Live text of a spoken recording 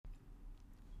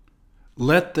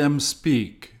Let them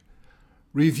speak.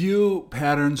 Review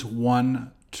patterns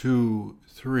 1, 2,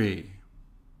 3.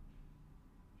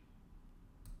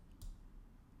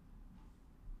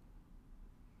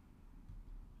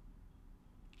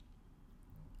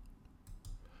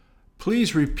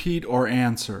 Please repeat or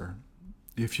answer.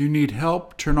 If you need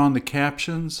help, turn on the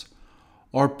captions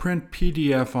or print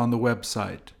PDF on the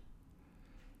website.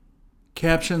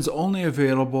 Captions only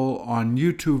available on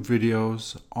YouTube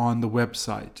videos on the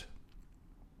website.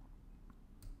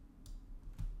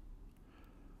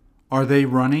 Are they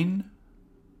running?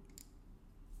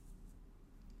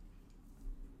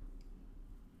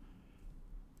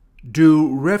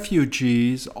 Do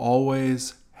refugees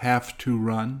always have to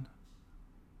run?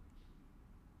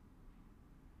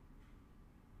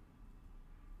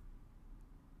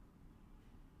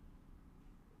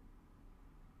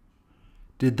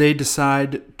 Did they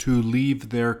decide to leave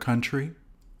their country?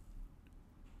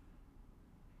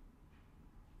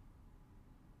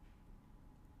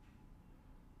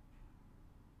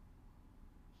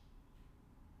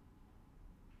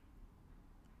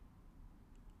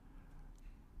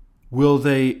 Will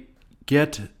they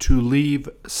get to leave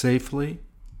safely?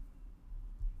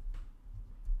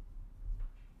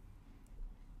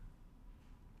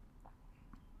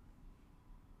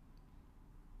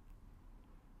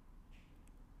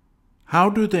 How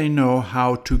do they know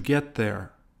how to get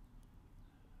there?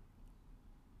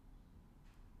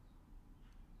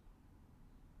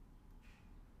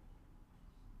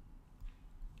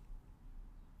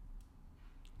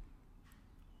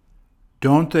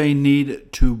 Don't they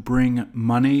need to bring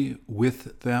money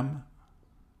with them?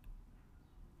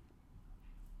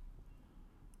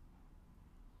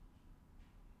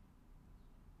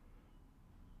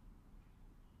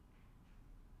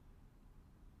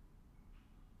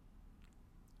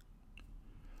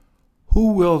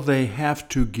 Who will they have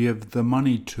to give the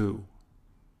money to?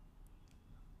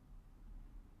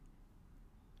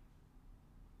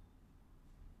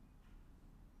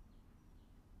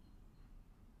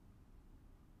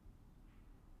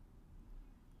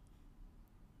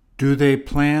 Do they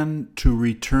plan to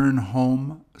return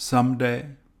home someday?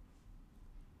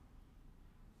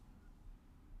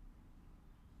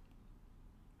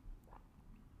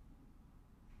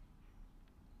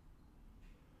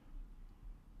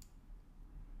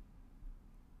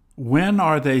 When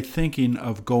are they thinking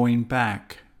of going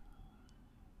back?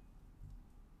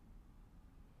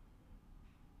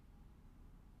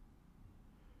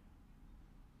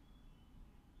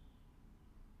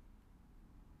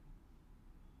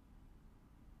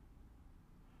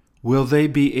 Will they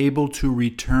be able to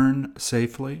return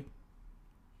safely?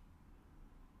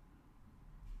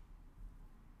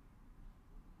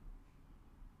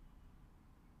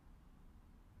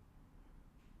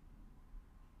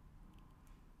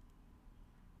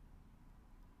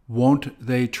 Won't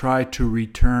they try to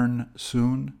return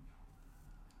soon?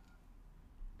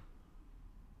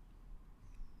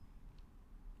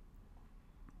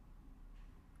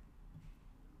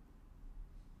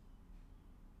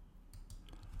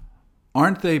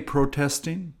 Aren't they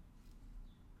protesting?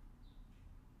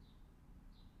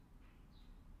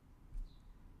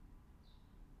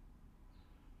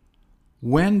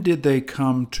 When did they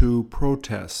come to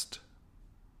protest?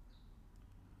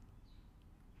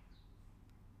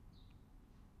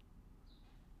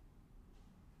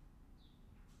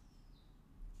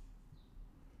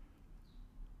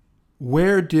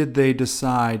 Where did they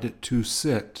decide to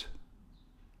sit?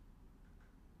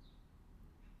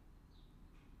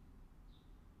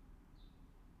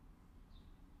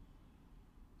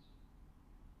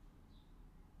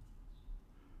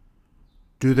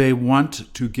 Do they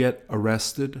want to get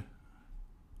arrested?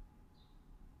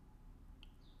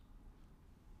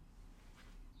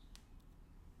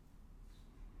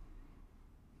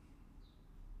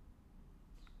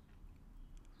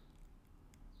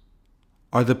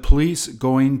 Are the police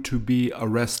going to be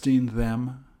arresting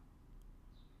them?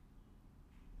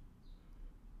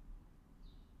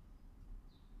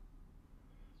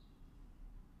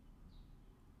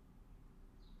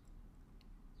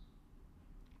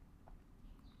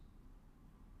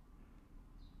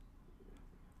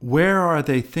 Where are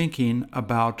they thinking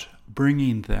about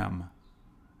bringing them?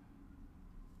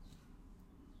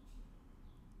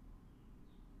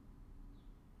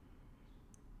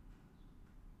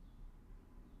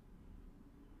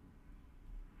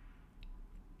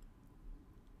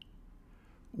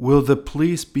 Will the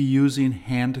police be using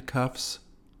handcuffs?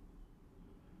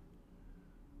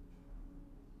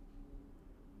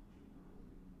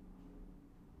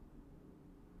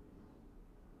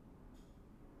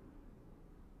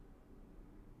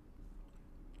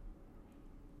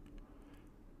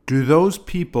 Do those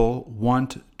people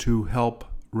want to help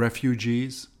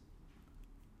refugees?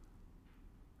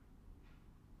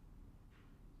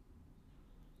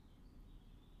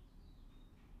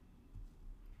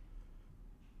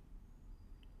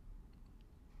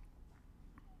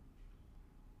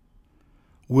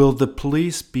 Will the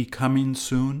police be coming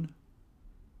soon?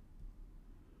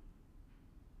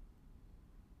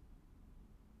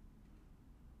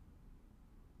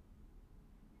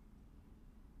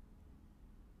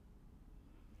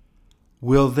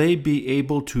 Will they be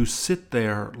able to sit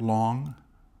there long?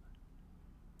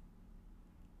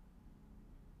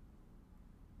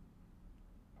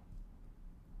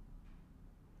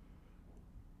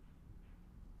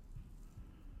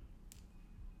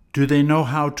 Do they know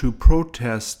how to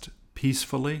protest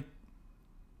peacefully?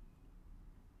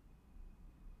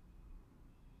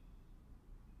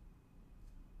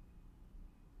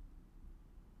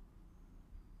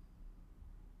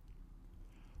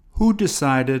 Who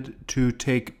decided to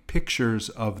take pictures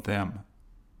of them?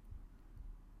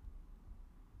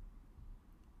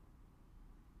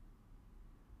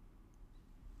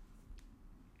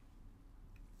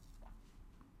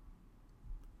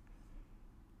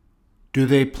 Do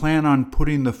they plan on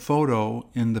putting the photo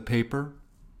in the paper?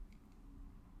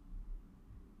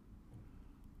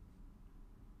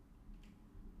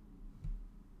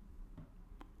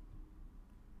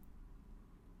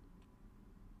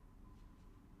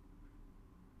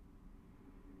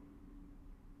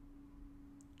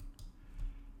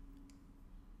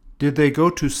 Did they go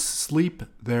to sleep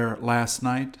there last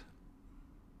night?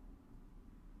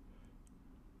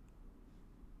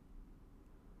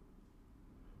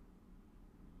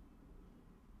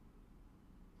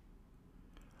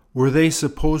 Were they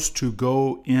supposed to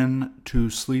go in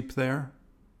to sleep there?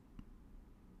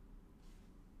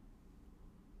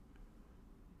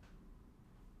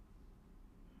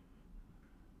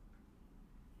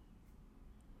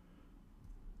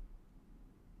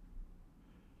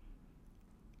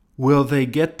 Will they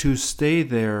get to stay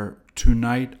there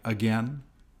tonight again?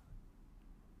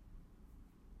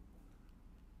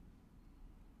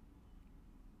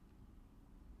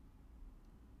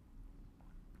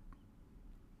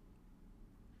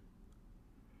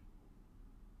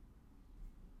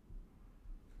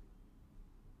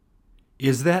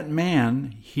 Is that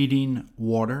man heating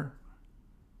water?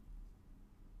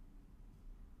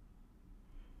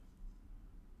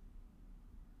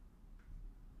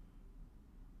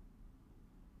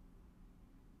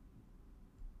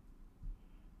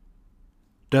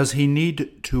 Does he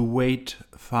need to wait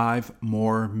 5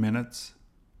 more minutes?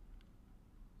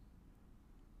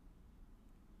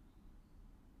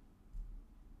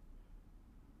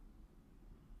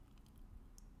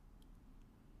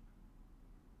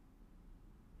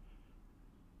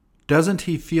 Doesn't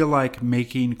he feel like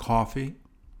making coffee?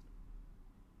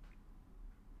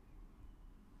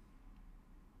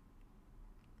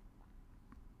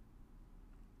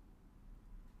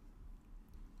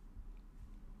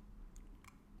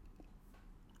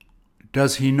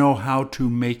 Does he know how to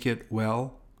make it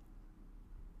well?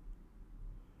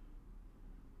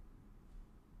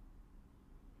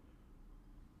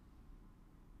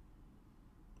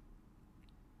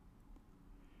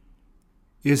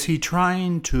 Is he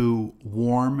trying to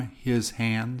warm his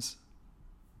hands?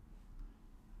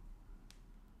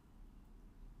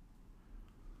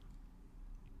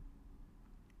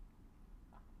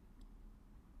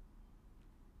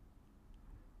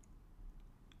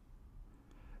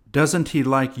 Doesn't he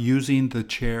like using the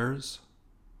chairs?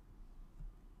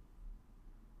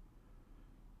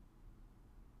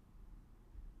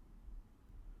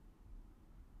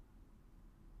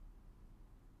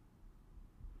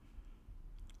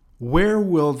 Where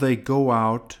will they go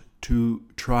out to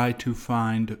try to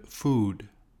find food?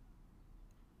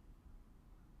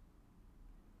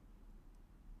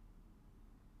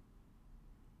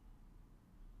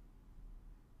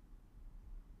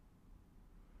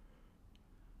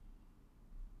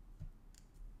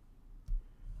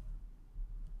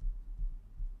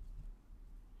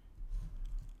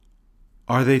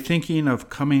 Are they thinking of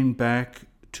coming back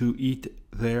to eat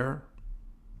there?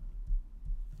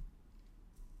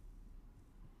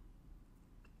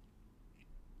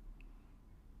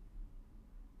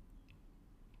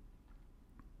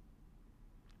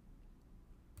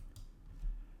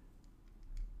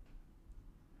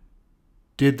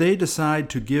 Did they decide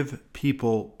to give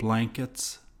people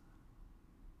blankets?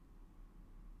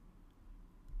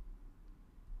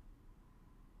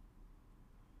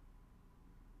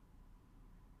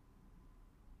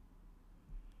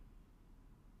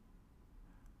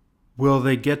 Will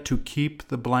they get to keep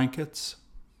the blankets?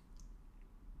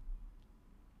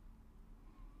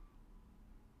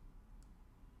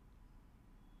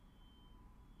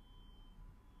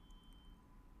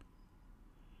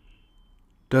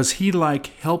 Does he like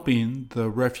helping the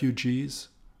refugees?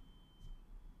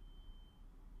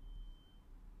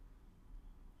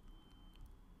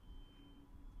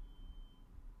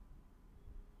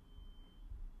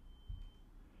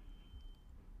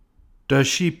 Does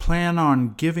she plan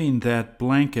on giving that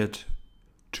blanket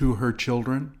to her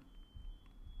children?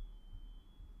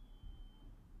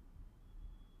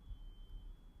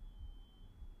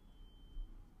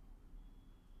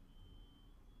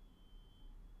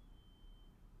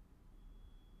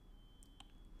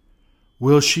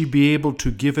 Will she be able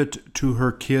to give it to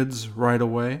her kids right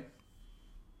away?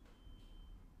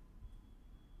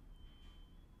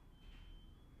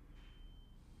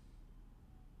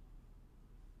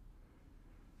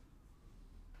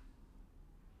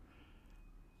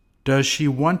 Does she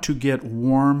want to get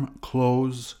warm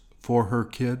clothes for her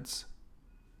kids?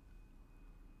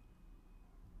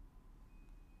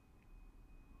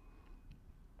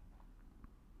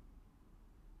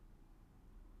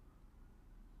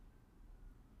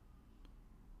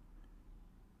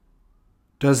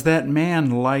 Does that man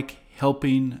like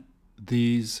helping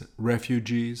these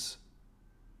refugees?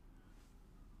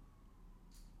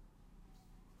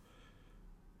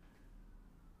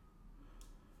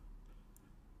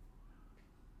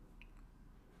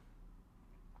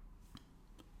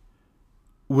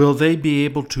 Will they be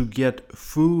able to get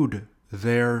food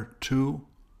there too?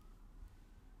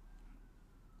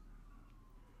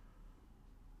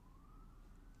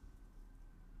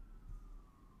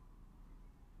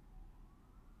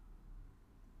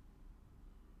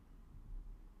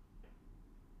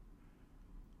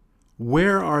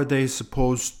 Where are they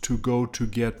supposed to go to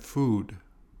get food?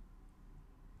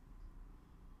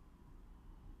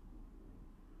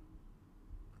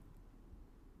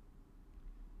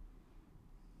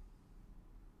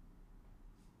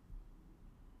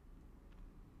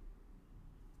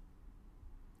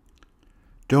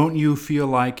 Don't you feel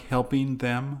like helping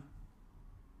them?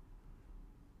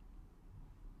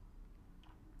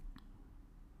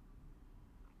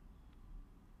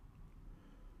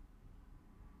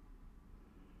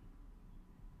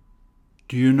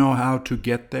 Do you know how to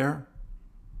get there?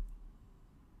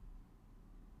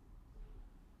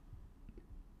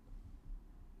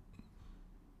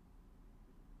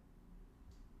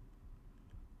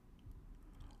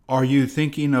 Are you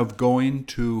thinking of going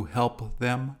to help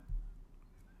them?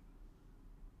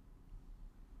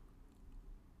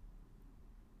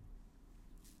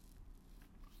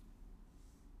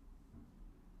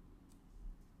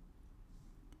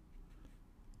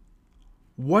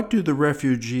 What do the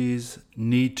refugees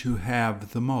need to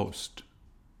have the most?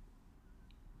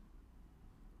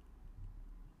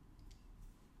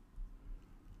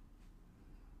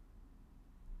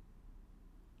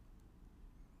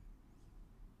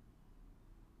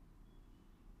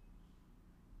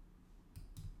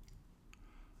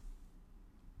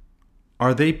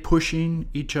 Are they pushing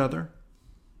each other?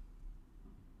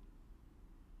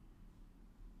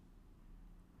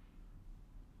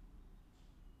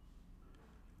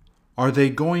 Are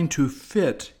they going to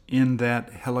fit in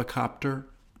that helicopter?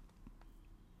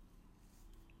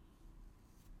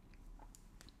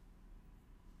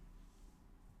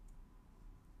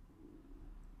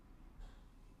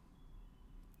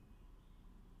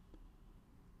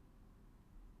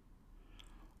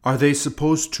 Are they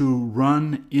supposed to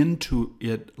run into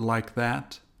it like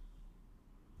that?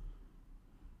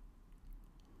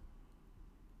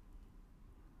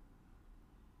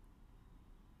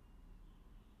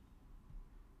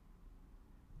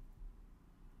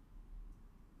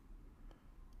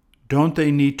 Don't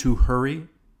they need to hurry?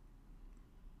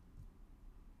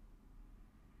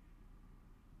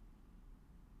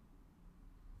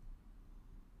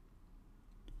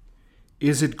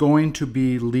 Is it going to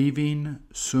be leaving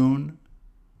soon?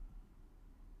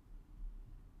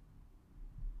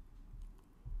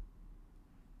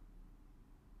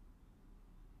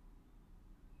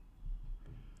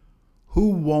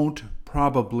 Who won't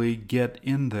probably get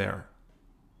in there?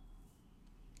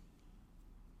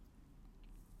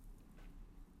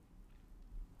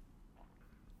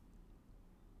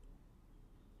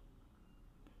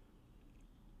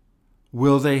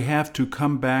 Will they have to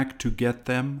come back to get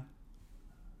them?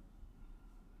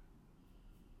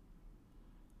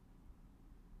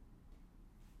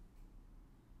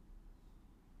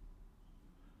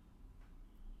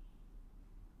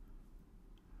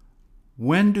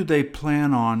 When do they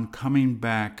plan on coming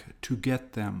back to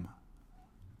get them?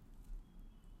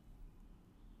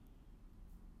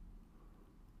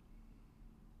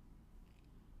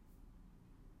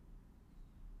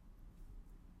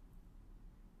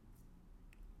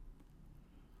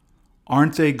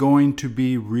 Aren't they going to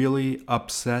be really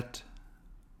upset?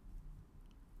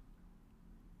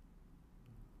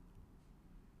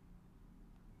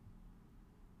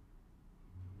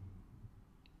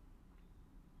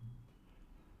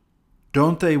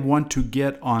 Don't they want to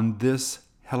get on this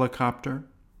helicopter?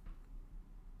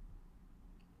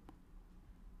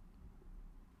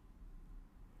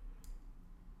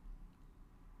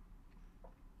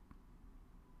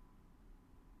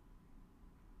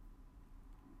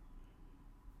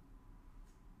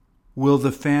 Will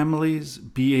the families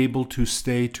be able to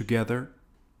stay together?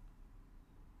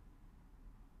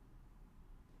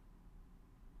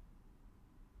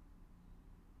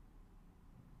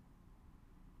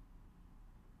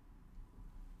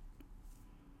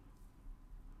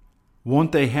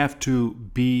 Won't they have to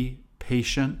be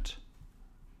patient?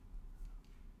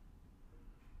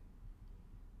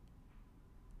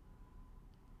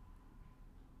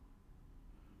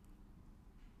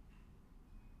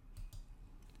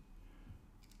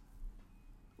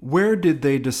 Where did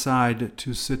they decide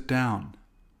to sit down?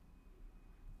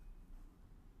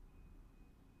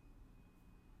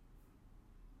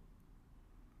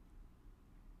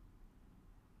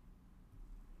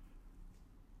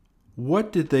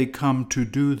 What did they come to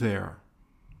do there?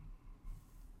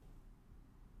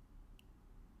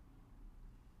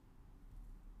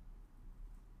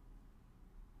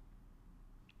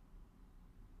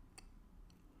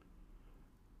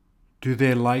 Do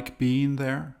they like being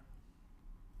there?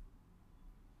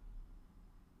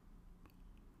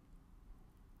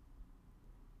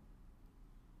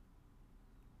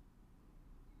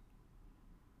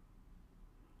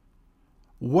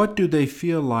 What do they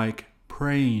feel like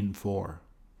praying for?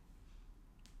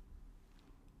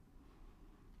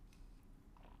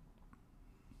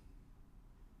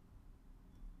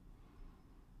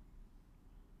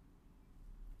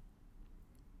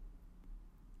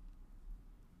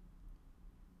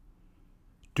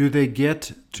 Do they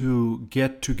get to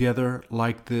get together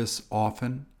like this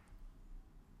often?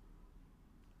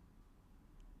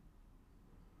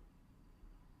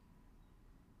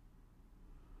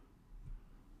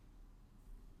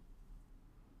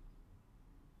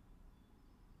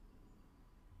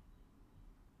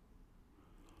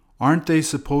 Aren't they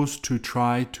supposed to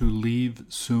try to leave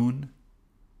soon?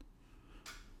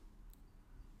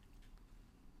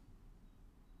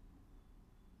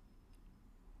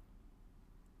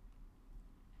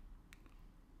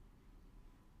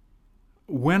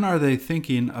 When are they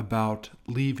thinking about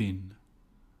leaving?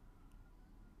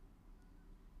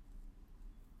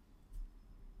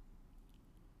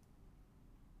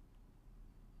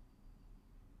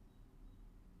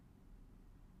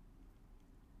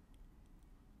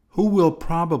 Who will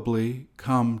probably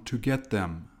come to get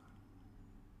them?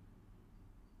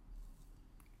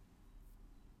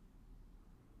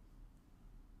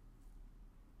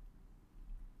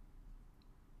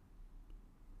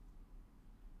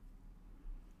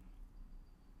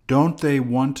 Don't they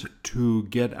want to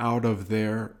get out of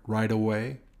there right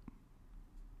away?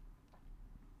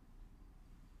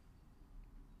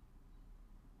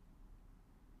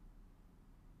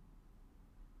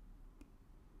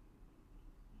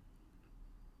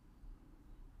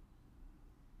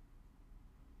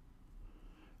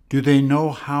 Do they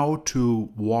know how to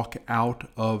walk out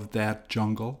of that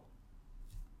jungle?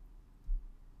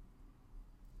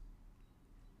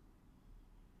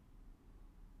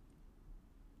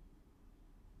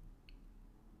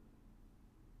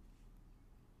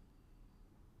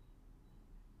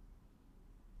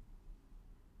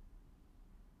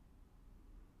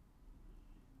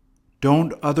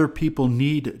 Don't other people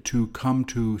need to come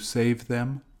to save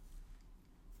them?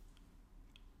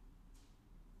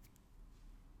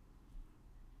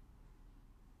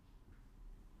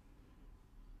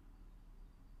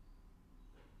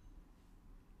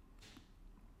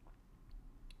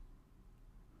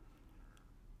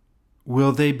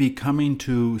 Will they be coming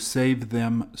to save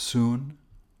them soon?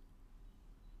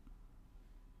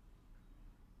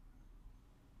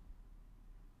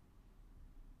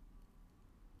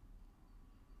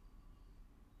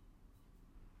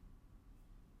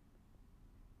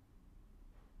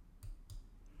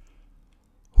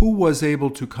 Who was able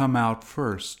to come out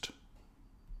first?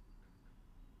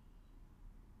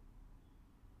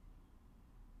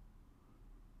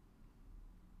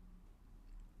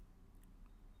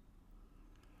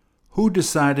 Who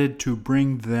decided to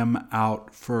bring them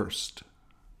out first?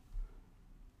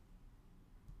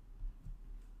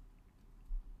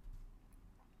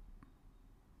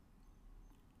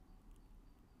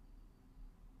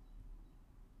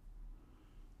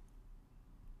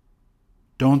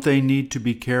 Don't they need to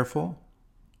be careful?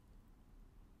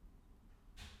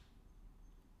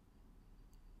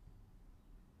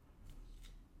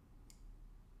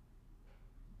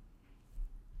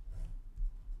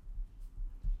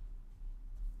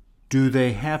 Do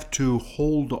they have to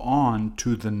hold on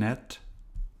to the net?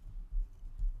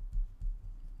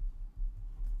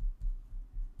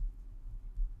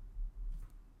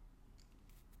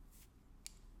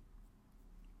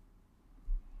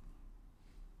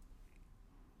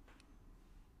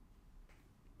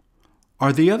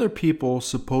 Are the other people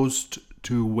supposed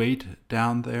to wait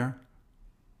down there?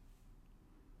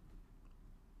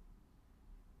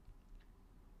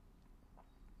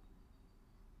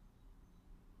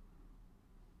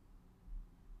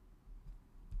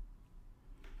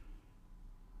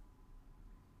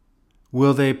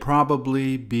 Will they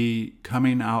probably be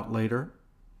coming out later?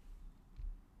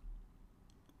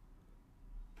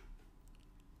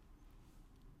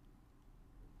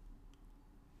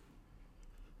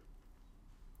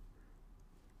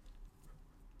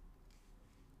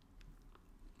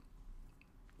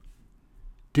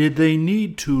 Did they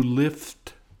need to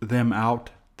lift them out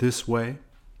this way?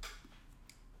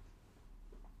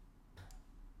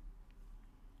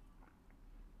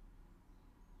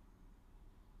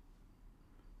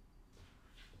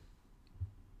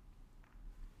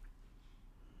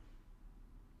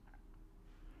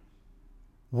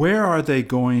 Where are they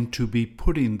going to be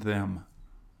putting them?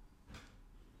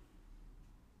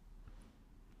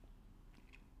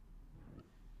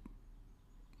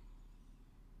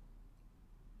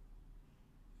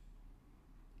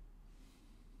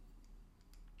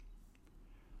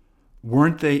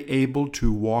 Weren't they able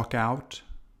to walk out?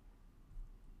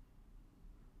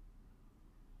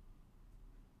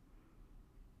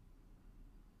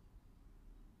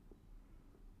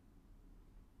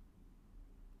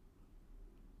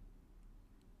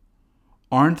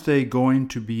 Aren't they going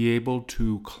to be able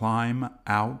to climb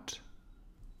out?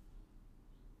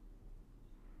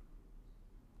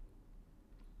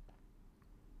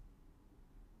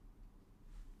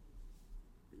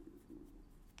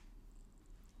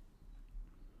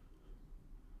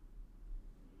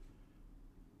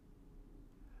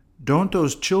 Don't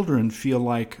those children feel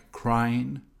like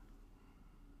crying?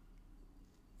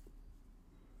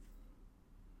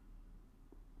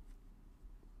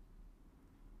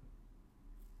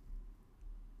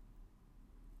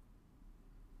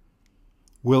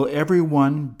 Will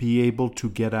everyone be able to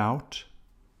get out?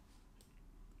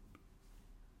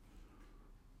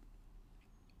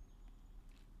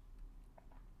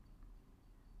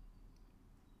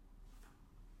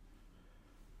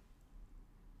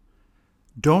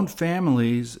 Don't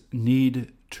families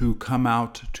need to come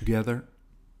out together?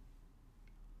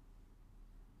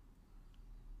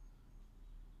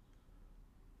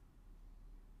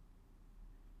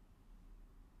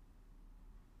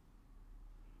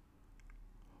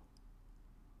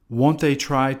 Won't they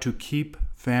try to keep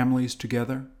families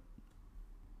together?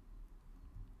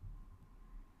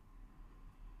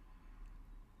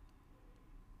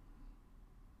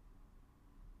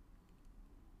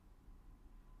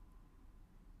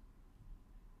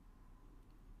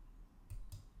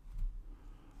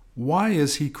 Why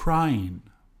is he crying?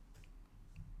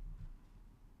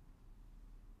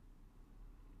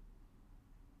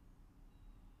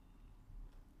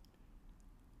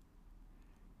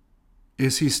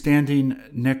 Is he standing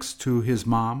next to his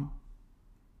mom?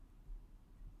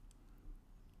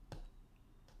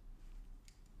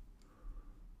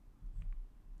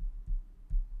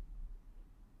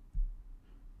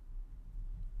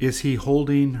 Is he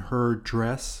holding her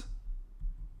dress?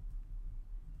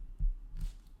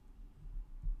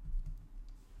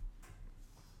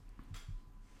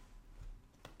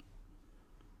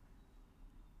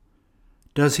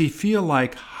 Does he feel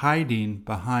like hiding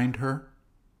behind her?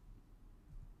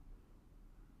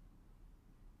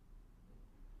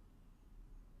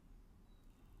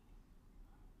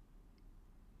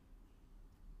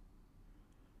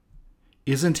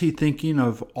 Isn't he thinking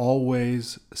of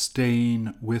always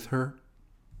staying with her?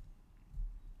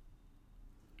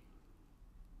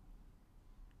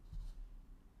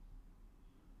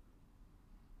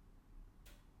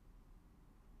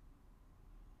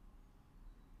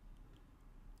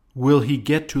 Will he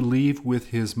get to leave with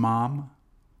his mom?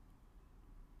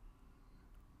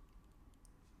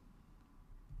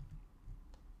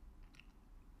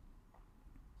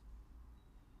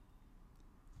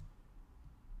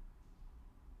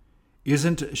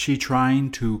 Isn't she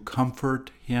trying to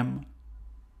comfort him?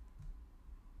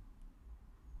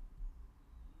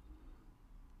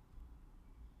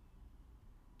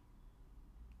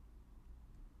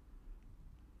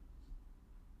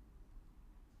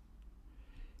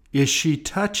 Is she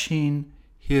touching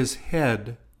his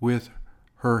head with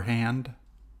her hand?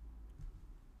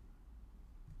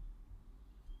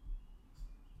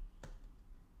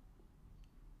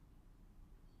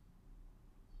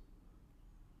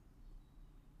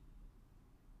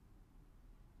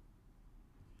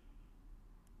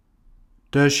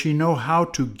 Does she know how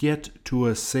to get to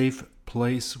a safe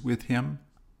place with him?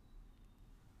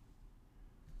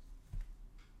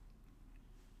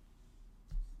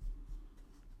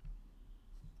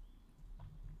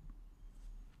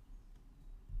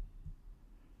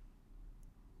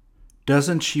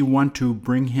 Doesn't she want to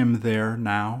bring him there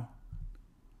now?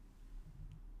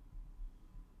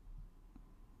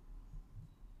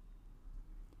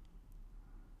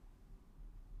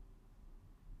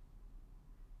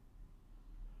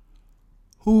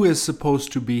 Who is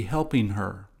supposed to be helping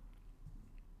her?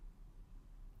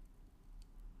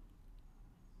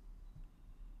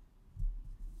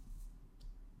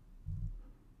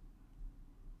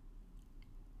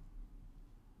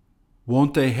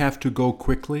 Won't they have to go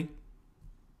quickly?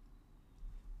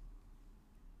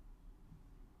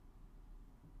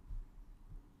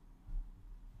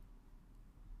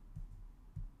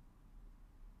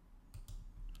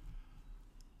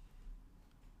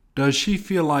 Does she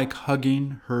feel like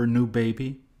hugging her new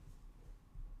baby?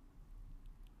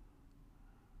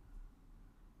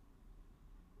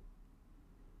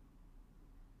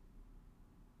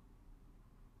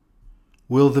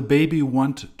 Will the baby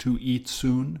want to eat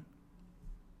soon?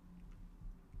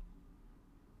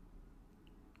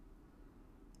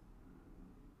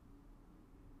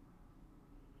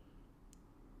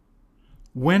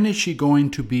 When is she going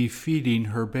to be feeding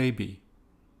her baby?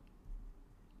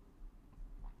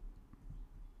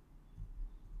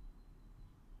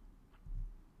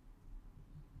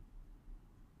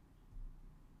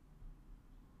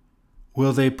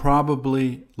 Will they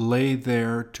probably lay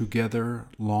there together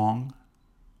long?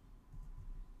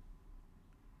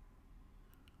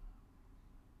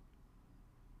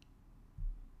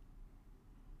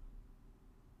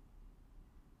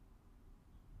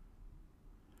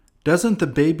 Doesn't the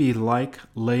baby like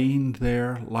laying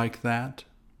there like that?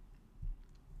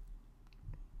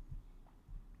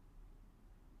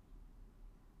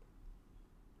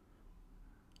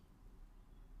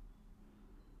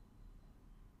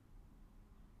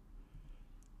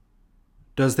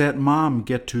 Does that mom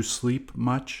get to sleep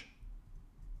much?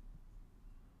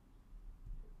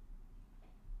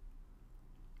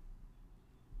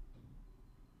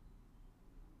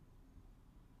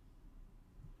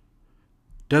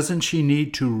 Doesn't she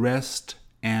need to rest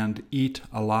and eat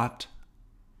a lot?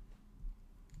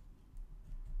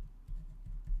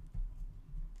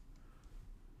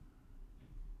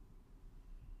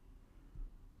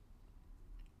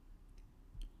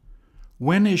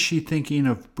 When is she thinking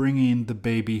of bringing the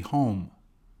baby home?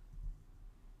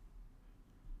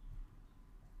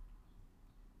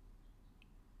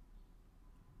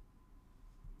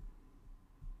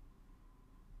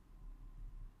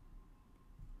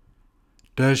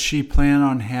 Does she plan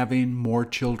on having more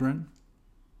children?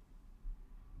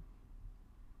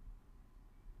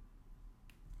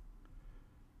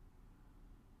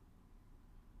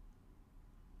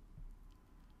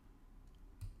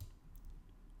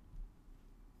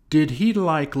 Did he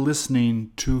like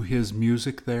listening to his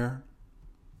music there?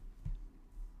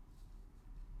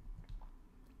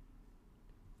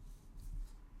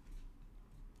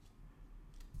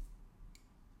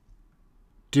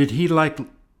 Did he like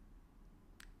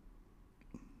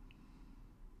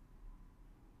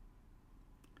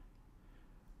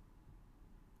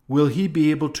Will he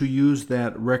be able to use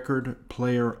that record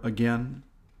player again?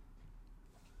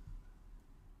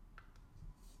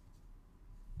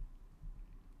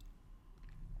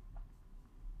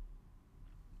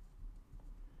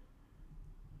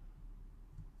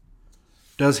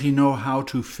 Does he know how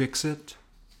to fix it?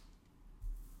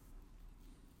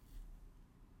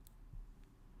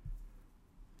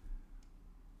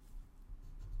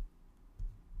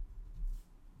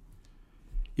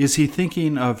 Is he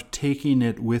thinking of taking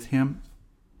it with him?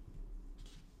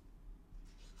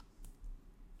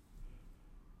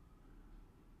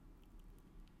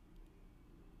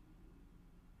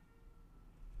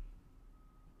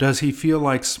 Does he feel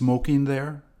like smoking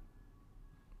there?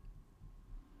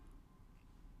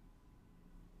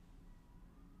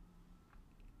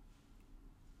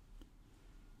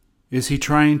 Is he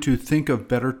trying to think of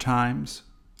better times?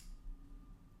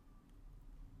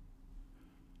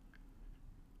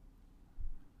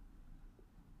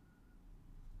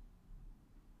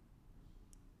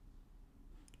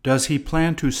 Does he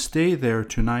plan to stay there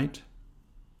tonight?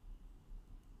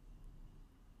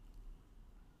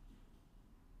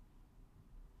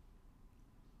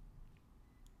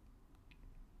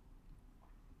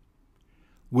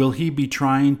 Will he be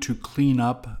trying to clean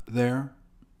up there?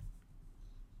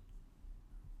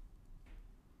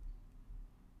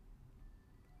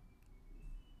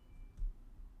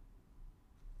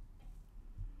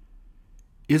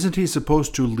 Isn't he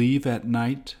supposed to leave at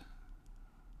night?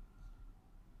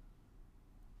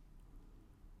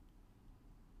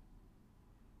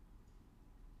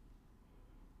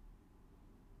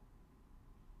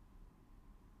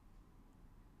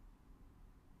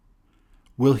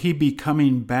 Will he be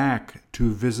coming back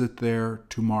to visit there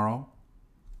tomorrow?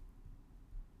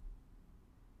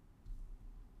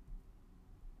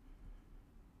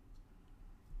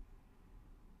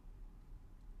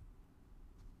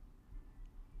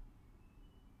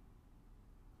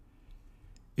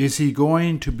 Is he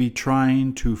going to be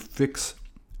trying to fix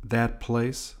that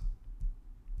place?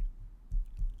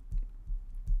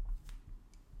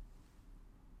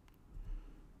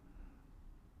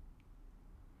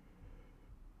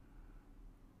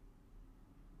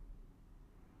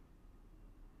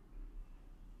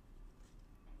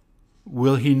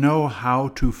 Will he know how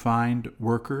to find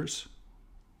workers?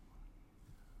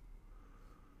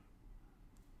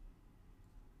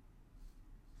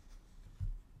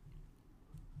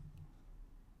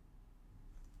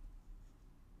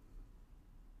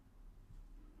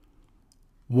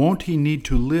 Won't he need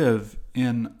to live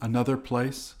in another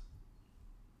place?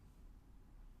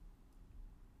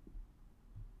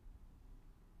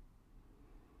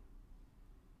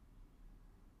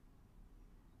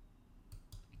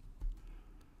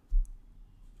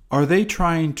 Are they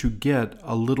trying to get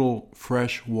a little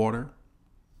fresh water?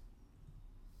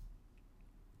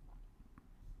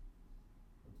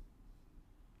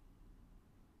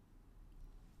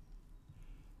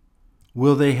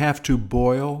 Will they have to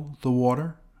boil the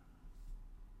water?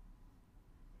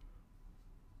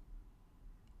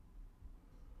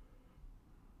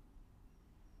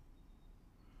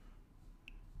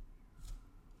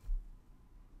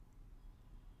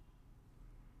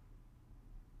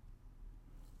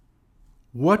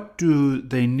 What do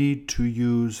they need to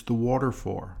use the water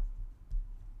for?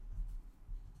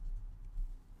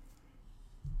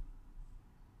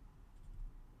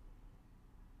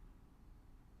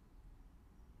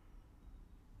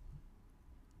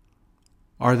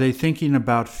 Are they thinking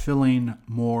about filling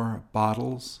more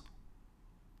bottles?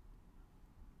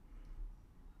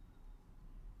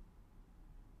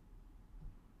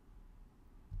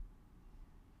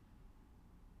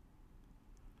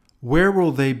 Where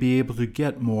will they be able to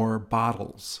get more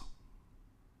bottles?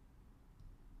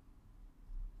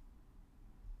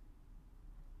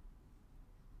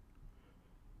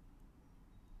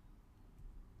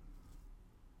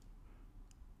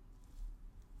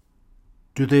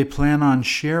 Do they plan on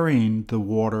sharing the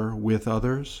water with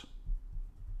others?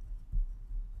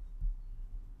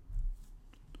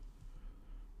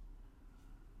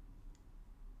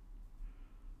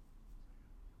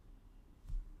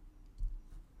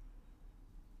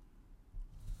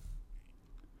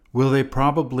 Will they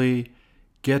probably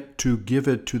get to give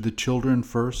it to the children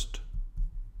first?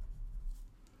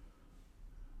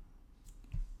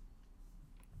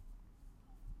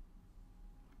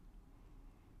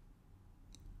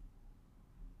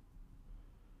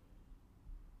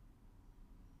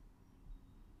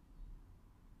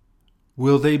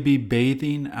 Will they be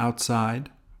bathing outside?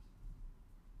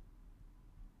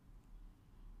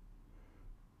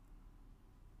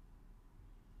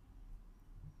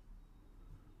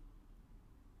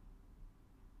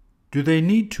 Do they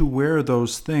need to wear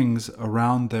those things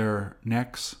around their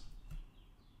necks?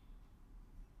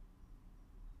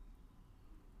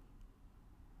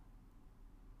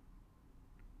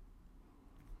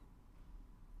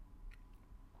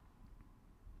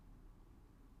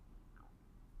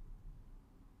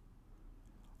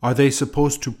 Are they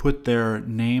supposed to put their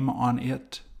name on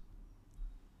it?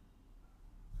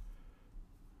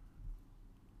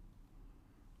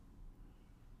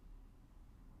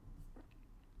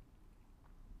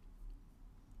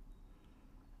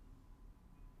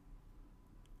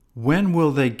 When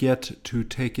will they get to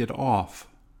take it off?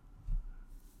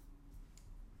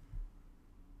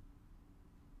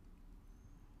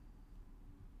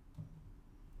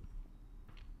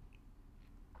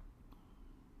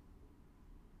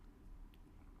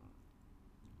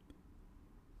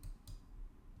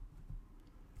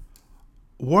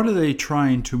 What are they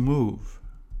trying to move?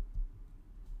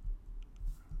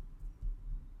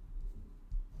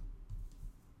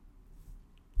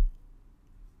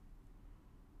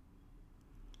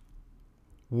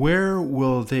 Where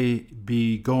will they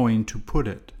be going to put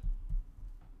it?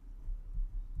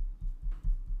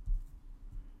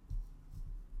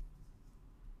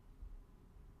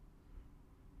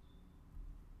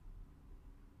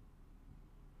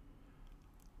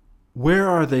 Where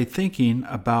are they thinking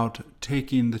about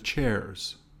taking the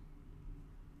chairs?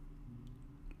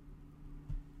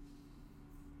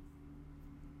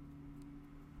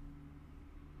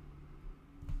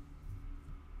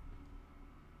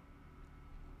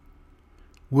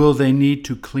 Will they need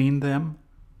to clean them?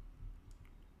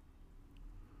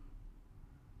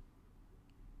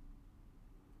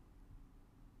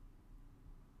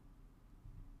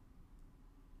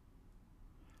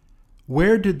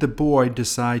 Where did the boy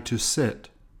decide to sit?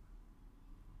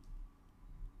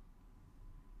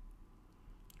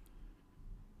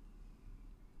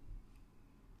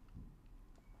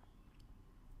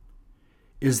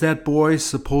 Is that boy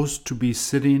supposed to be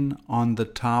sitting on the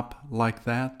top like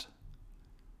that?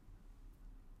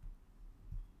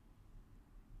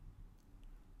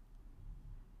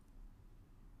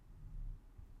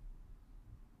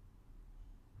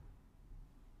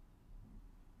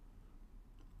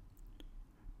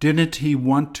 Didn't he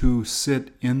want to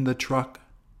sit in the truck?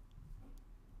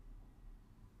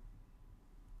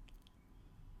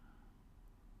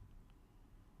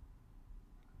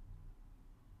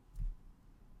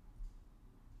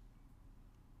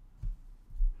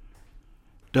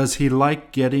 Does he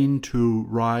like getting to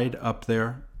ride up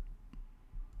there?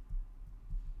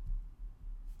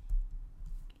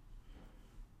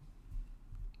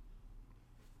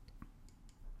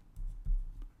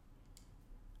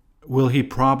 Will he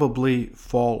probably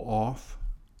fall off?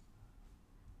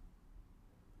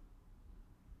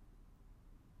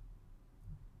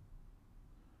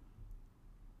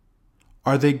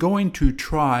 Are they going to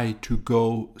try to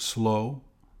go slow?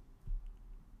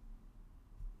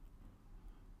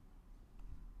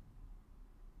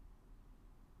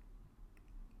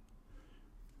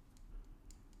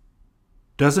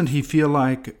 Doesn't he feel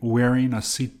like wearing a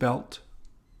seatbelt?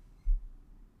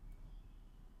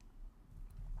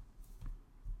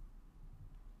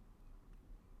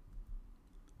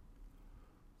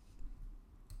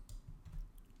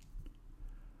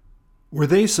 Were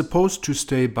they supposed to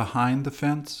stay behind the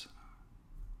fence?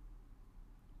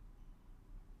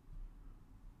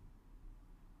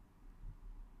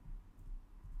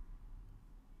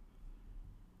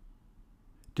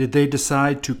 Did they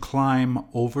decide to climb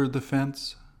over the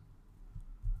fence?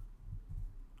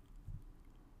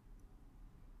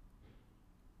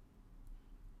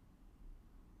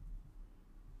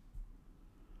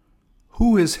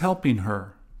 Who is helping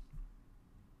her?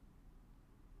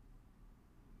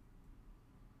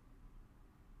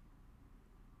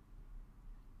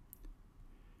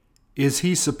 Is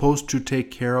he supposed to take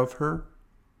care of her?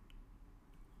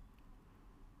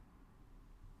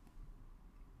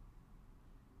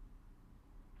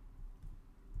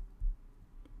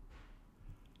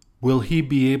 Will he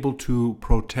be able to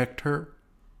protect her?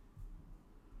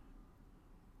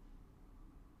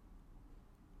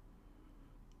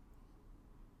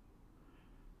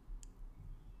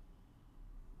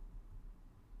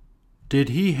 Did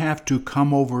he have to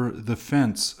come over the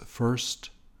fence first?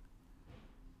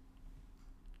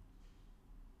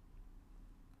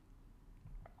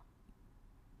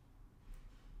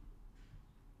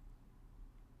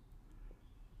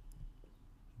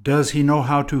 Does he know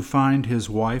how to find his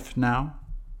wife now?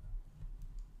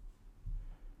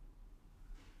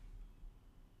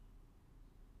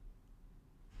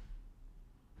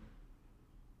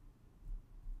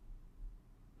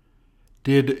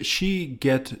 Did she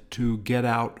get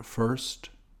out first?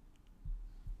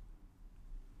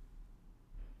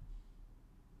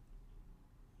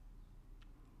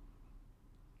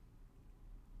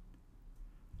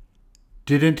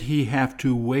 Didn't he have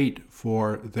to wait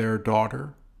for their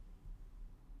daughter?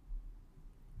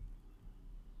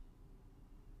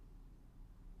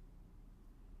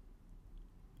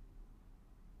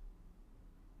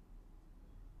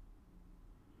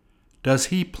 Does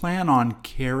he plan on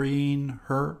carrying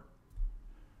her?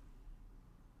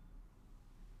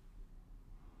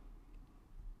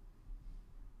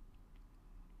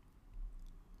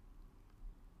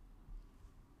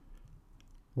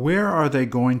 Where are they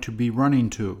going to be running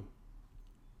to?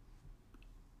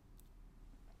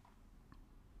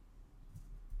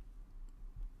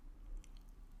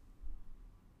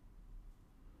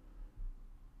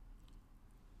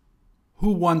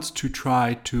 Who wants to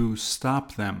try to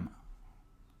stop them?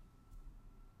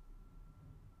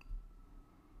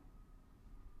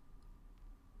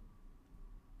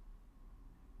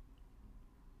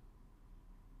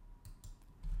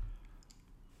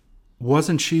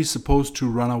 Wasn't she supposed to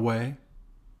run away?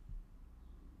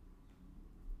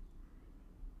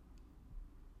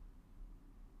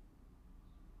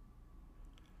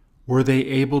 Were they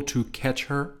able to catch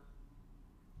her?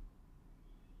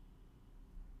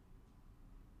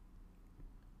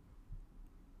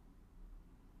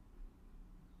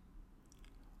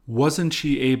 Wasn't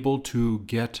she able to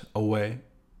get away?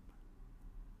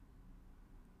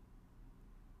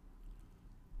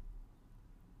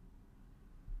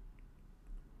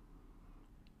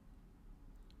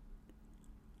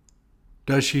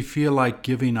 Does she feel like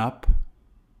giving up?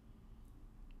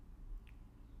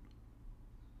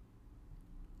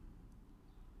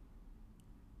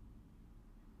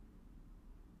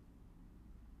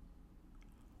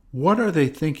 What are they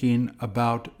thinking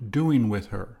about doing with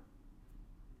her?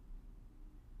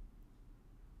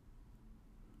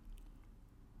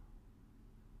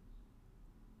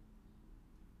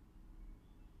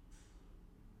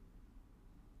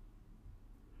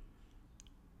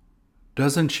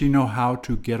 Doesn't she know how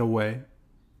to get away?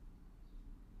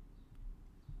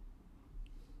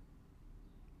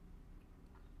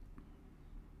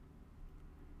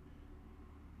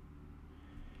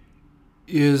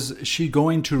 Is she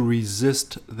going to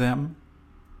resist them?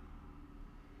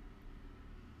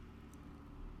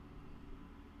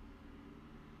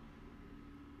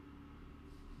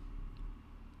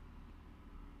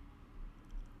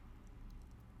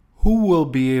 Who will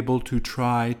be able to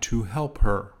try to help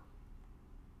her?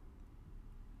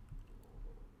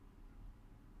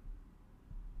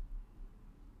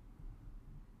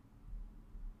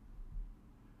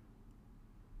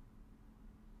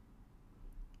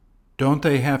 Don't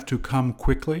they have to come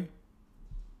quickly?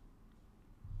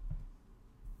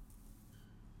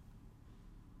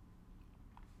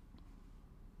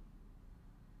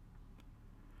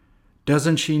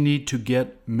 Doesn't she need to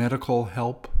get medical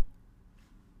help?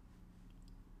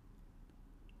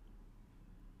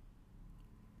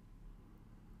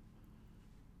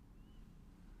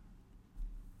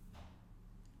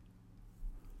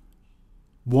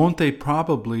 Won't they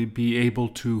probably be able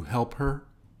to help her?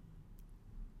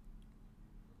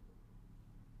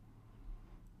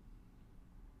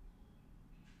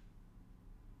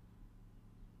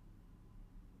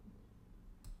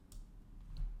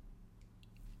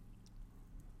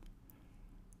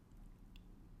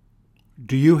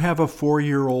 Do you have a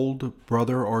 4-year-old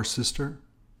brother or sister?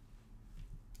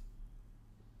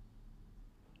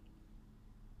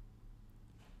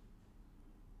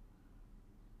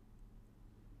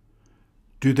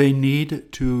 Do they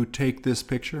need to take this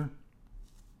picture?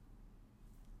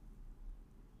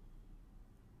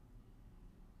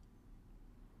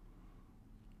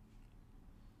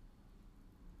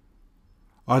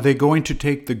 Are they going to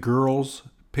take the girl's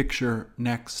picture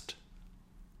next?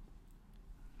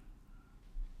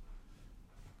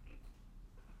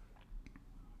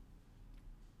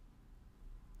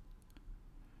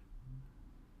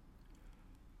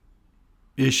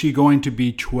 Is she going to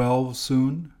be 12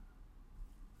 soon?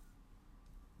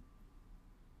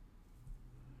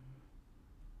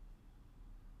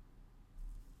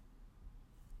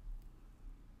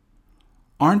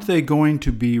 Aren't they going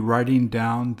to be writing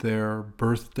down their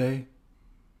birthday?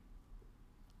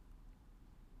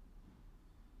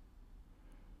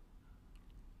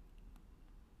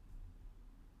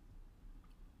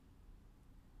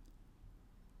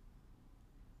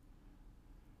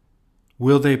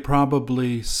 Will they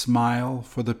probably smile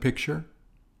for the picture?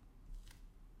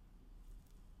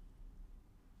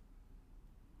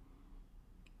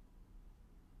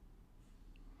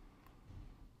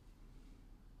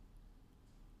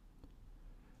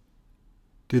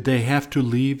 Did they have to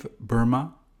leave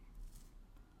Burma?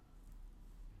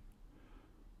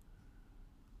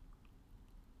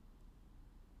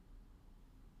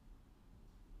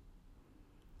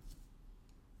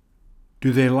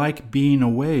 Do they like being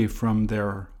away from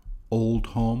their old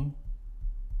home?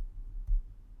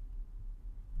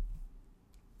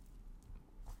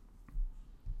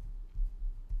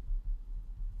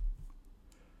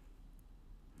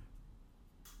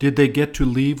 Did they get to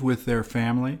leave with their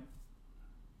family?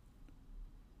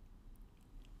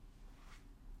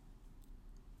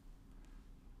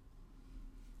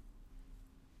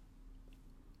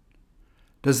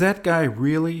 Does that guy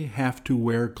really have to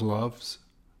wear gloves?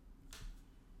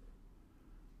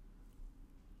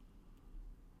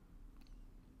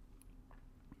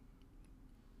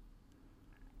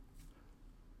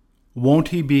 Won't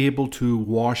he be able to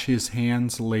wash his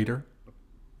hands later?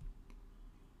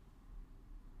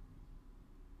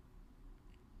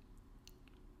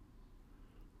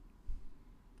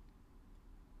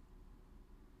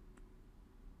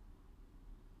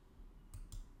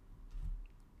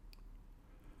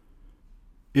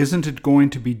 Isn't it going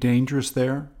to be dangerous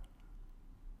there?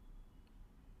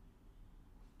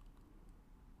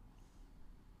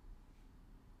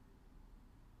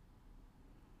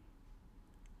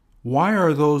 Why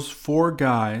are those 4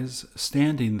 guys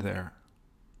standing there?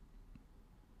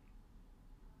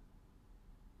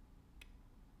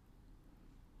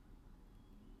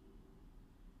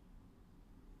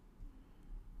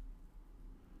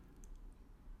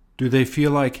 Do they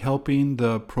feel like helping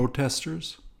the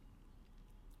protesters?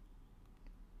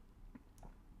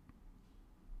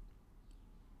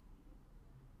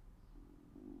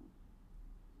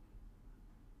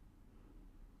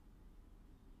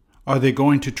 Are they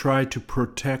going to try to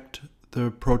protect the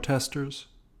protesters?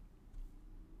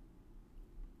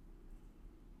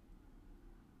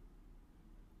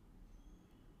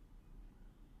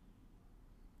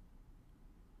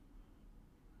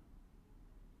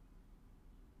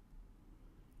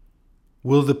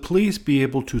 Will the police be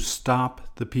able to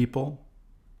stop the people?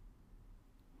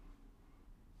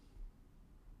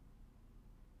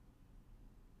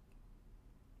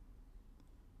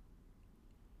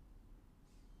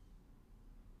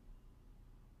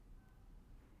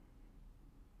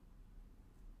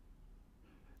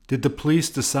 Did the police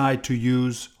decide to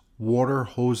use water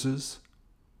hoses?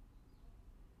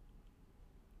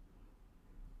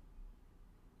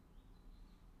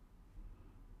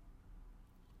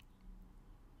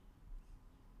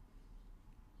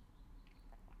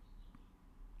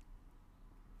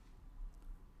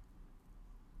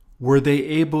 Were they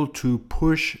able to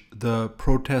push the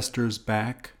protesters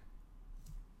back?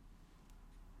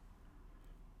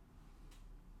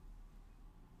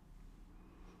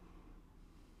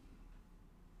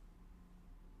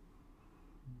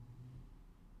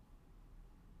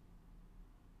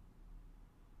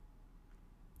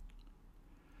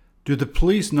 Do the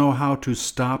police know how to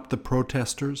stop the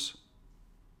protesters?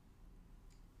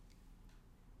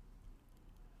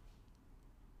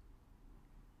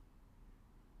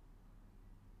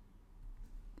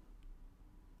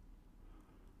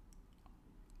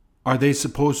 Are they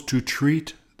supposed to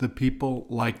treat the people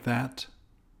like that?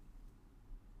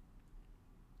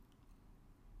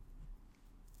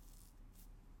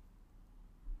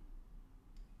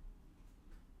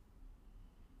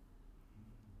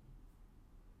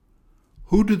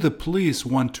 Who do the police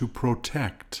want to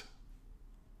protect?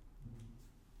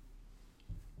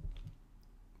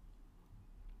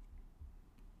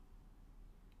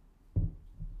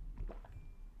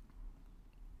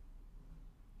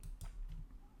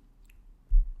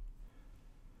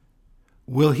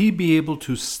 Will he be able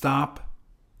to stop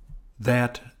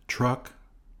that truck?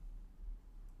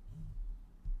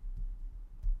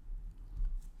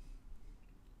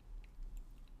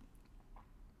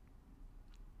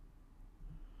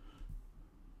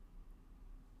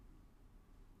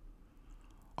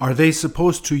 Are they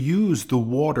supposed to use the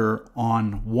water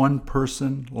on one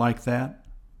person like that?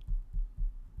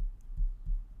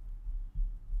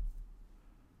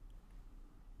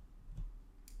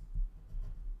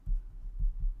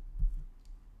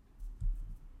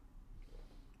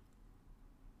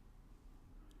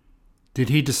 Did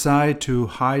he decide to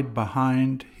hide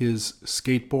behind his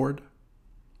skateboard?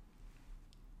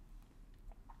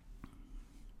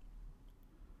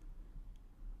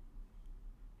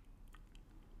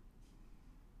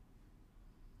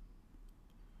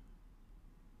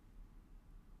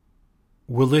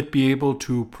 Will it be able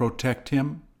to protect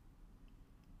him?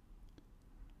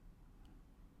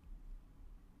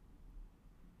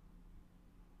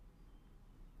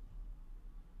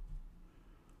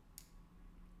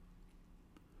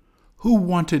 Who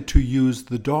wanted to use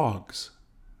the dogs?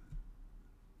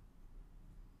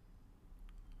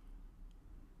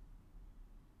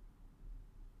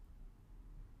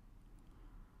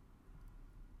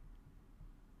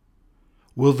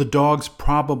 Will the dogs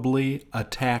probably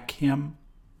attack him?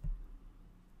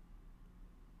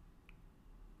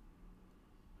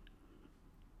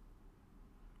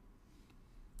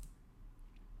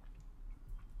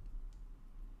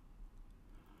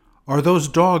 Are those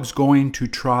dogs going to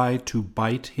try to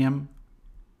bite him?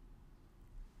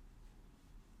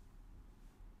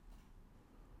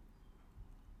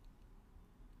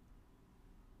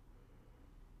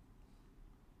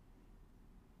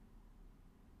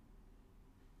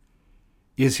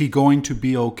 Is he going to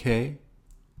be okay?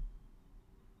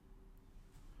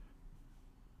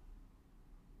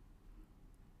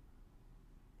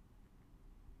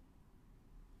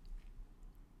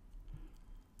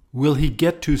 Will he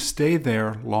get to stay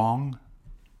there long?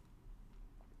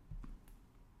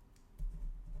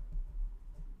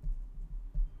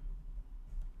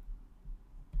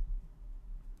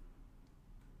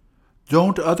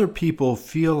 Don't other people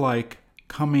feel like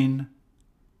coming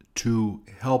to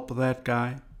help that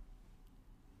guy?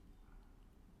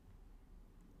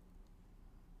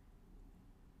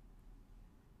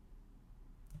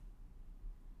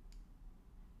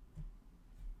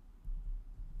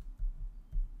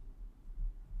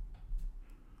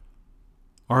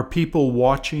 Are people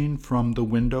watching from the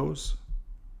windows?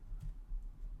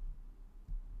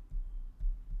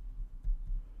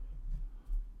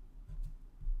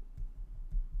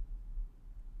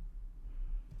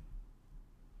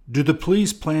 Do the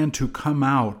police plan to come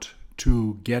out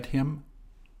to get him?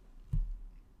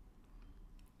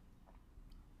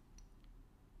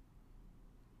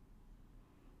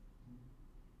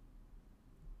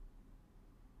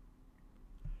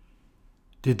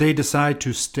 Did they decide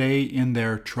to stay in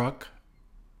their truck?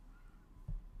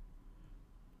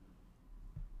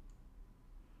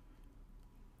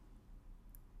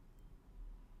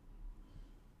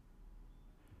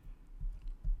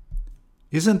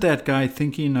 Isn't that guy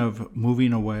thinking of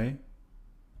moving away?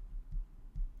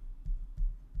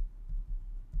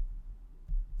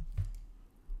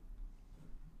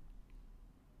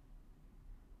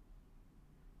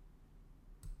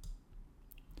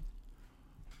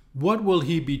 What will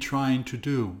he be trying to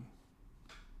do?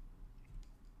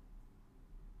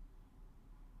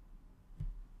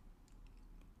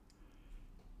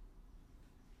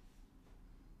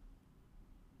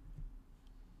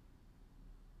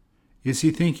 Is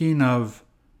he thinking of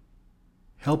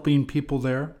helping people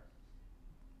there?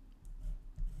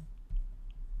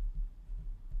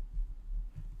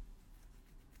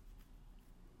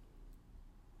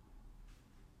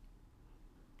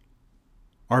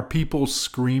 Are people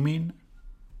screaming?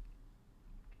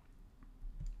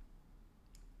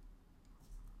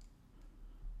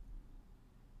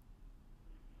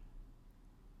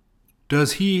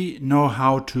 Does he know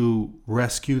how to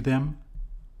rescue them?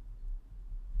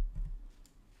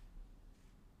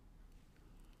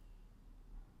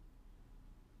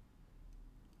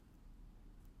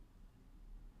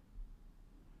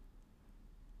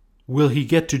 Will he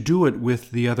get to do it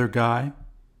with the other guy?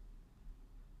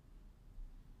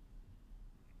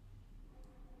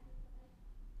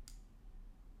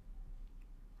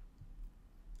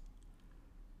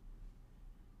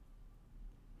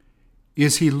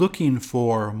 Is he looking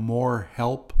for more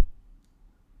help?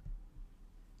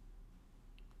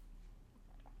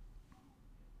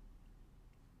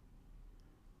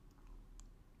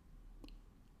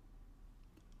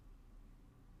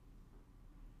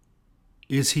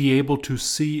 Is he able to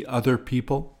see other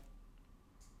people?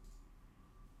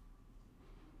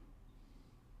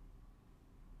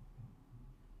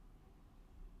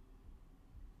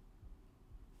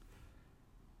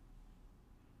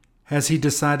 Has he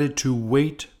decided to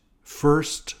wait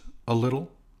first a little?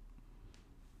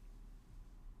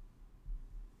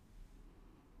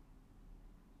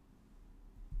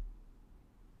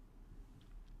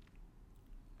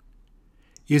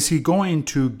 Is he going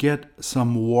to get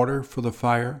some water for the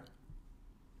fire?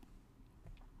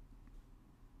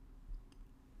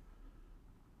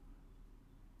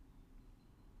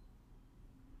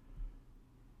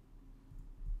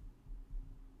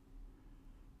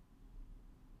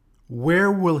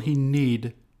 Where will he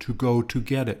need to go to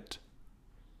get it?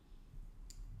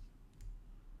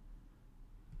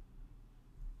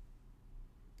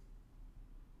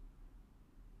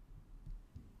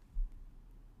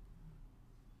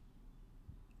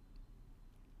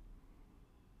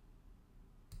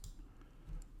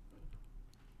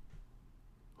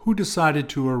 Who decided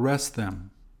to arrest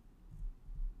them?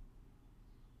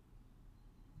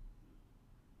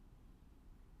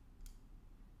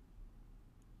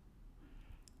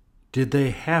 Did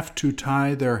they have to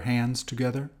tie their hands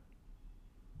together?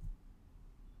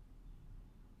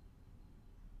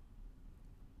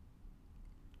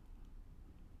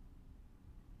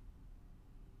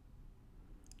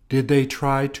 Did they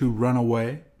try to run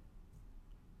away?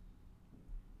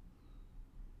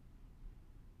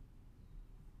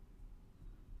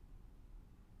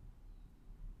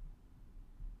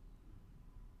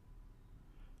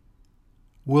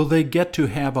 Will they get to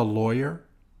have a lawyer?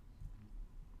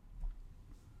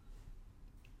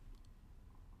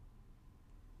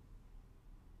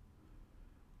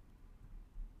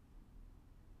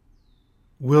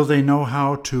 Will they know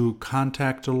how to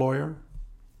contact a lawyer?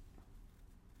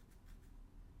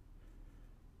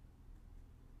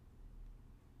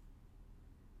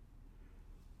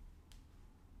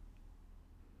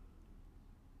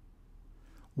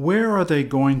 Where are they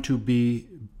going to be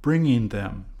bringing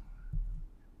them?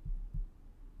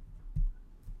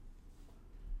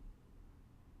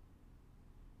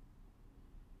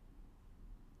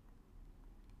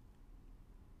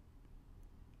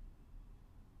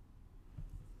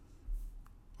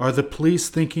 Are the police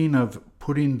thinking of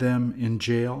putting them in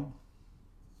jail?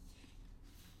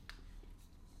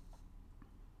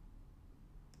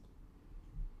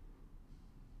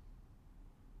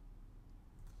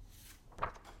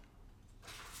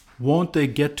 Won't they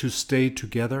get to stay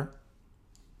together?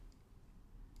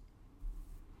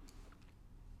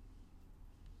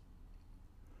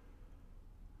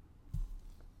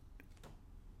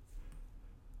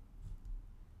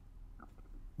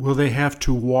 Will they have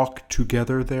to walk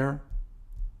together there?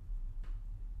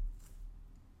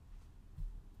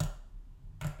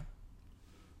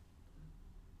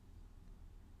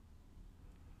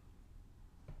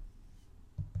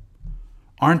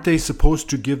 Aren't they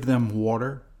supposed to give them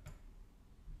water?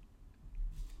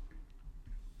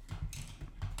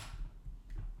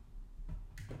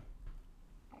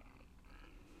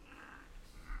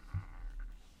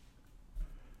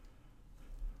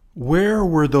 Where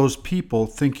were those people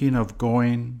thinking of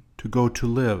going to go to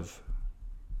live?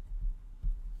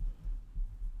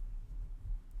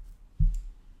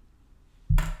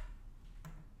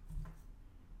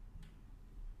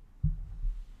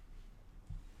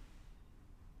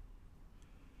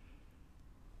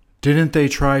 Didn't they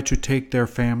try to take their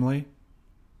family?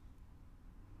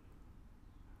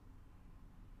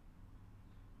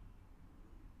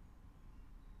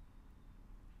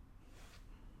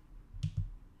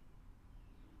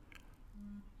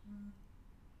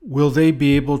 Will they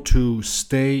be able to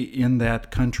stay in that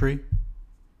country?